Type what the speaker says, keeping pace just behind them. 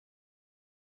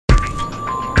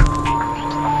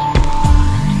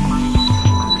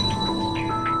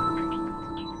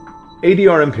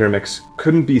ADR in Pyramix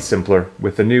couldn't be simpler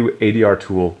with the new ADR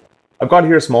tool. I've got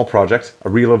here a small project, a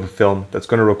reel of a film that's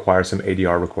going to require some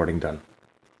ADR recording done.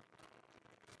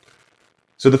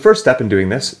 So the first step in doing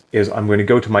this is I'm going to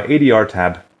go to my ADR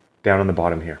tab down on the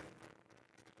bottom here.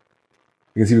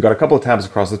 You can see we've got a couple of tabs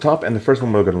across the top, and the first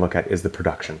one we're going to look at is the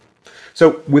production.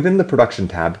 So within the production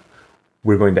tab,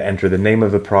 we're going to enter the name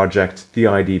of the project, the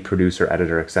ID, producer,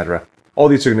 editor, etc. All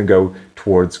these are going to go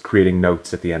towards creating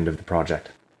notes at the end of the project.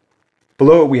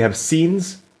 Below it we have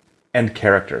scenes and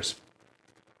characters.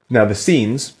 Now the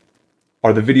scenes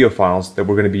are the video files that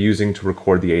we're going to be using to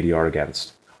record the ADR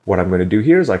against. What I'm going to do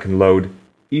here is I can load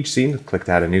each scene, click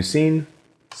to add a new scene,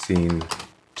 scene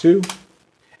 2,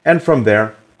 and from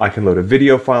there I can load a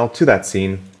video file to that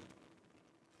scene,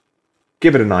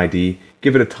 give it an ID,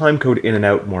 give it a timecode in and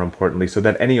out more importantly, so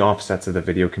that any offsets of the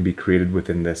video can be created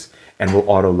within this and will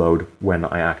auto-load when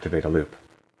I activate a loop.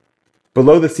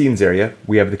 Below the scenes area,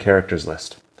 we have the characters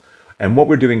list. And what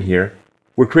we're doing here,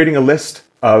 we're creating a list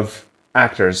of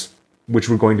actors which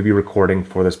we're going to be recording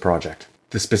for this project.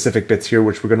 The specific bits here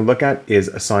which we're going to look at is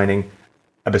assigning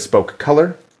a bespoke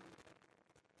color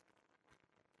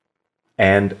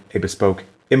and a bespoke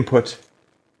input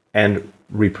and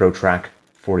repro track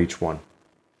for each one.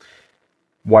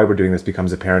 Why we're doing this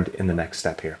becomes apparent in the next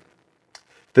step here.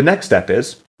 The next step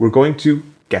is we're going to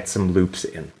get some loops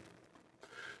in.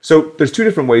 So there's two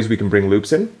different ways we can bring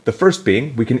loops in. The first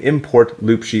being we can import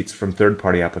loop sheets from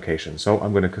third-party applications. So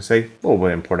I'm going to say, well,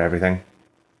 we'll import everything.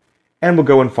 And we'll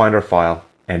go and find our file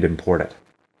and import it.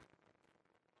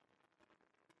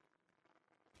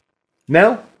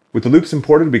 Now, with the loops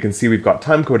imported, we can see we've got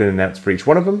timecode in and outs for each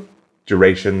one of them,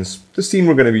 durations, the scene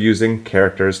we're going to be using,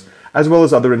 characters, as well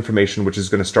as other information which is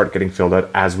going to start getting filled out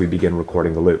as we begin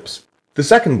recording the loops. The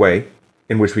second way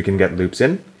in which we can get loops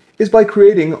in is by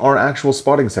creating our actual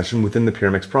spotting session within the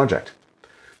Pyramix project.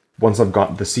 Once I've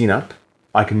got the scene up,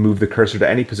 I can move the cursor to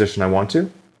any position I want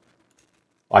to.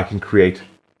 I can create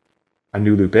a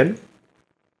new loop in.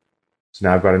 So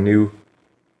now I've got a new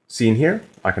scene here.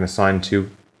 I can assign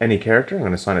to any character. I'm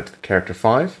going to assign it to character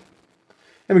 5.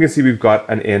 And we can see we've got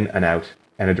an in and out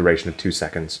and a duration of 2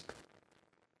 seconds.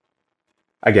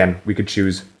 Again, we could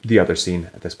choose the other scene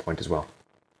at this point as well.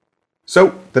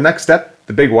 So the next step,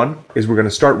 the big one, is we're going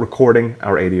to start recording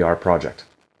our ADR project.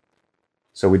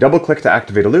 So we double click to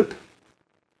activate a loop.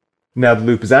 Now the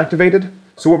loop is activated.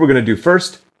 So what we're going to do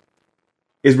first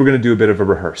is we're going to do a bit of a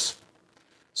rehearse.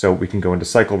 So we can go into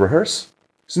cycle rehearse.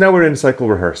 So now we're in cycle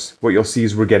rehearse. What you'll see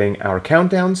is we're getting our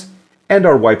countdowns and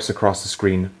our wipes across the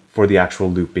screen for the actual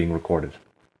loop being recorded.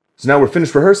 So now we're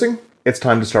finished rehearsing. It's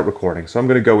time to start recording. So I'm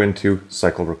going to go into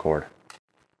cycle record.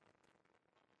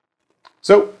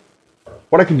 So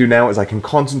what I can do now is I can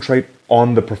concentrate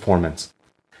on the performance.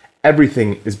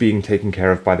 Everything is being taken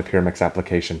care of by the Pyramix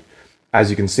application. As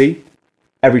you can see,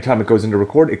 every time it goes into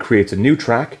record, it creates a new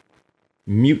track,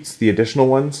 mutes the additional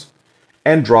ones,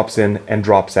 and drops in and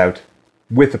drops out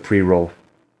with a pre-roll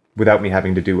without me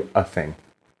having to do a thing.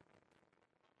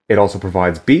 It also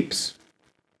provides beeps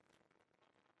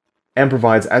and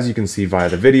provides, as you can see via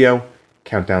the video,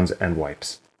 countdowns and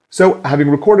wipes. So having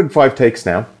recorded 5 takes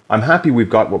now, I'm happy we've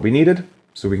got what we needed.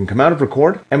 So we can come out of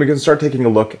record and we can start taking a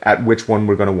look at which one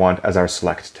we're going to want as our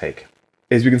select take.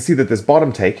 As you can see that this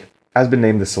bottom take has been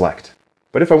named the select.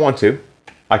 But if I want to,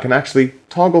 I can actually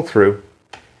toggle through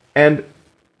and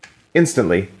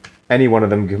instantly any one of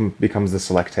them becomes the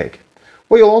select take.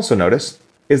 What you'll also notice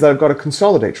is that I've got a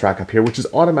consolidate track up here which is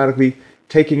automatically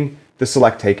taking the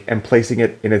select take and placing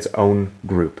it in its own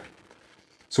group.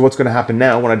 So what's going to happen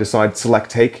now when I decide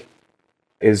select take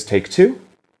is take 2,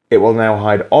 it will now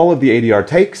hide all of the ADR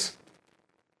takes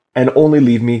and only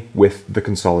leave me with the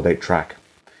consolidate track,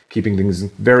 keeping things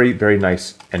very, very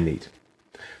nice and neat.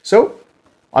 So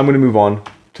I'm going to move on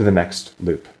to the next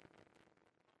loop.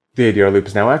 The ADR loop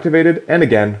is now activated, and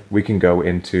again, we can go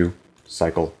into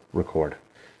cycle record.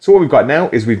 So what we've got now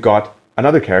is we've got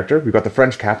another character, we've got the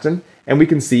French captain, and we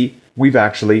can see we've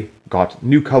actually got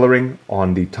new coloring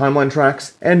on the timeline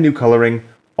tracks and new coloring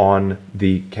on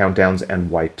the countdowns and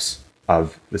wipes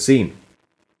of the scene.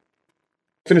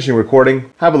 Finishing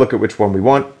recording, have a look at which one we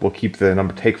want. We'll keep the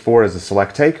number take 4 as a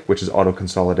select take, which is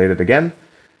auto-consolidated again,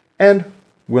 and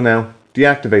we'll now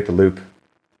deactivate the loop,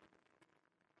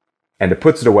 and it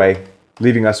puts it away,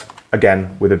 leaving us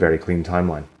again with a very clean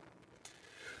timeline.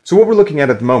 So what we're looking at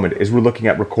the moment is we're looking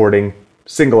at recording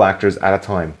single actors at a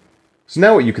time. So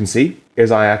now what you can see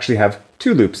is I actually have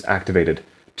 2 loops activated,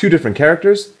 2 different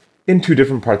characters in 2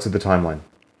 different parts of the timeline.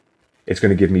 It's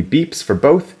going to give me beeps for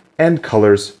both and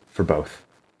colors for both.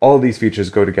 All of these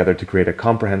features go together to create a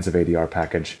comprehensive ADR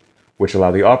package which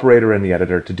allow the operator and the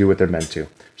editor to do what they're meant to,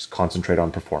 just concentrate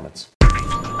on performance.